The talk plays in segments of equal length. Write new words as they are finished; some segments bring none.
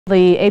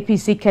The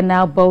APC can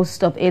now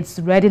boast of its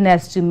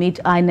readiness to meet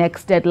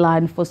INEC's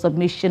deadline for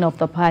submission of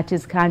the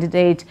party's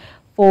candidate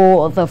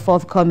for the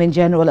forthcoming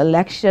general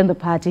election. The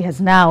party has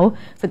now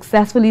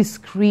successfully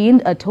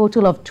screened a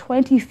total of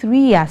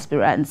 23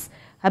 aspirants.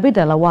 Habib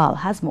Lawal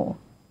has more.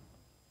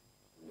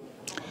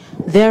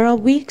 There are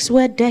weeks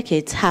where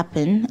decades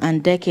happen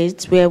and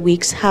decades where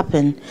weeks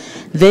happen.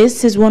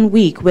 This is 1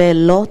 week where a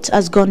lot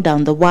has gone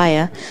down the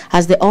wire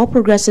as the All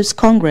Progressives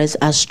Congress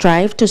has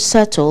strived to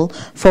settle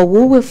for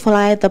who will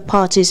fly the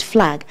party's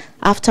flag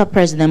after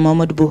President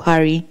Muhammadu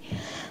Buhari.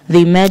 The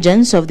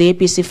emergence of the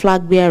APC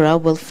flag bearer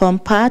will form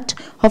part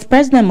of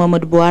President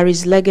Muhammadu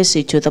Buhari's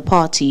legacy to the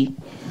party.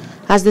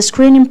 As the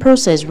screening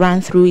process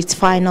ran through its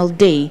final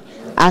day,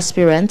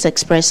 aspirants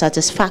expressed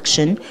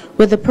satisfaction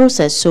with the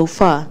process so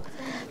far.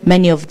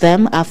 Many of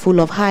them are full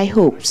of high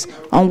hopes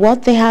on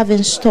what they have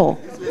in store.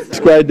 It's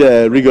quite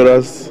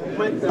rigorous,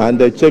 and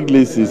the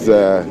checklist is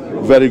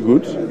very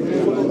good,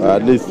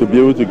 at least to be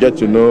able to get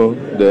to know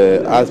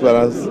the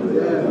aspirants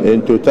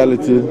in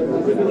totality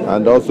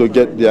and also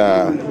get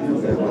their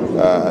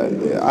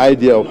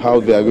idea of how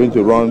they are going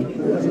to run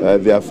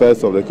the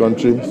affairs of the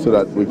country so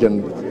that we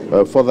can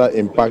further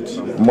impact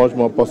much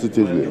more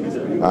positively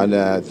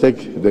and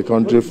take the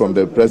country from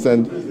the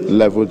present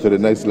level to the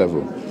next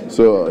level.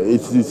 So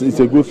it's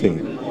a good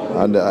thing,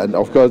 and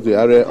of course the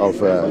area of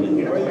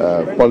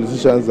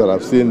politicians that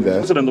I've seen there.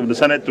 President of the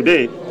Senate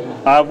today,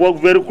 I've worked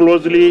very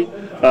closely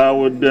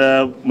with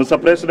Mr.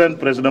 President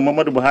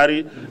Muhammadu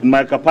Buhari in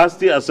my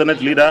capacity as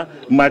Senate leader,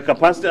 in my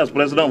capacity as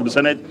President of the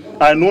Senate.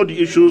 I know the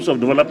issues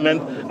of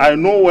development. I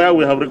know where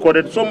we have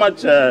recorded so much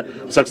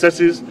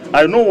successes.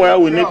 I know where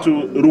we need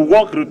to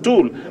rework,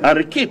 retool, and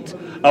rekit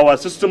our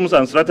systems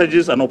and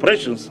strategies and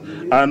operations.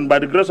 And by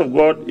the grace of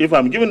God, if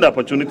I'm given the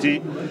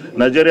opportunity,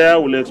 Nigeria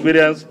will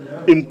experience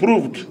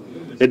improved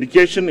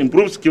education,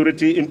 improved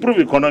security, improved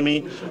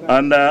economy.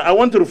 And I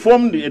want to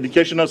reform the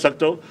educational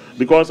sector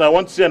because I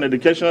want to see an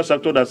educational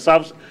sector that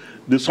serves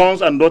the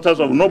sons and daughters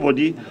of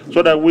nobody,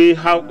 so that we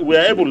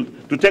are able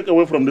to take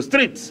away from the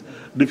streets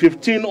the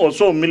 15 or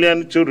so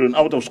million children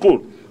out of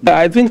school.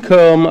 I think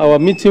our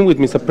meeting with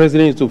Mr.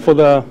 President is to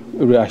further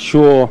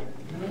reassure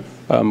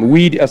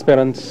we, the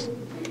aspirants,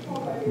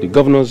 the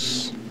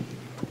governors,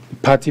 the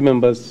party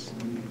members,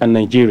 and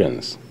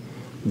Nigerians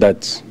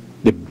that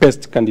the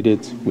best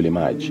candidate will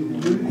emerge,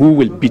 who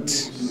will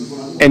beat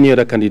any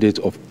other candidate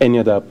of any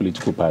other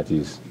political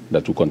parties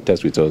that will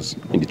contest with us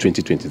in the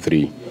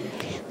 2023.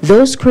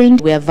 Those screened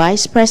were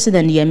Vice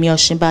President Yemi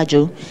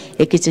Osinbajo,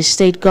 Ekiti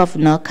State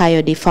Governor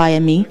Kayode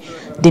Fayemi,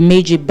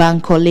 Dimeji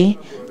Bankole,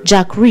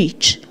 Jack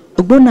Rich,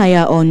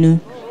 Ogbonaya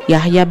Onu,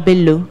 Yahya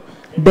Bello,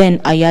 Ben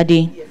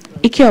Ayade,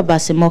 Ike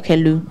Obasi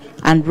Mokelu,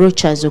 and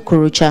Rocha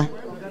Zokorocha.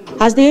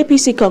 As the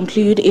APC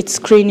conclude its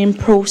screening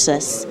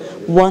process,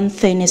 one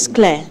thing is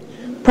clear.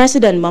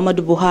 President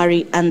Muhammadu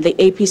Buhari and the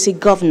APC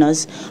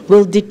governors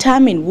will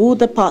determine who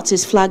the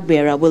party's flag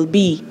bearer will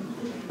be.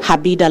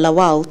 Habib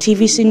Lawal,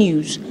 TVC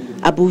News,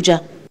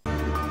 Abuja.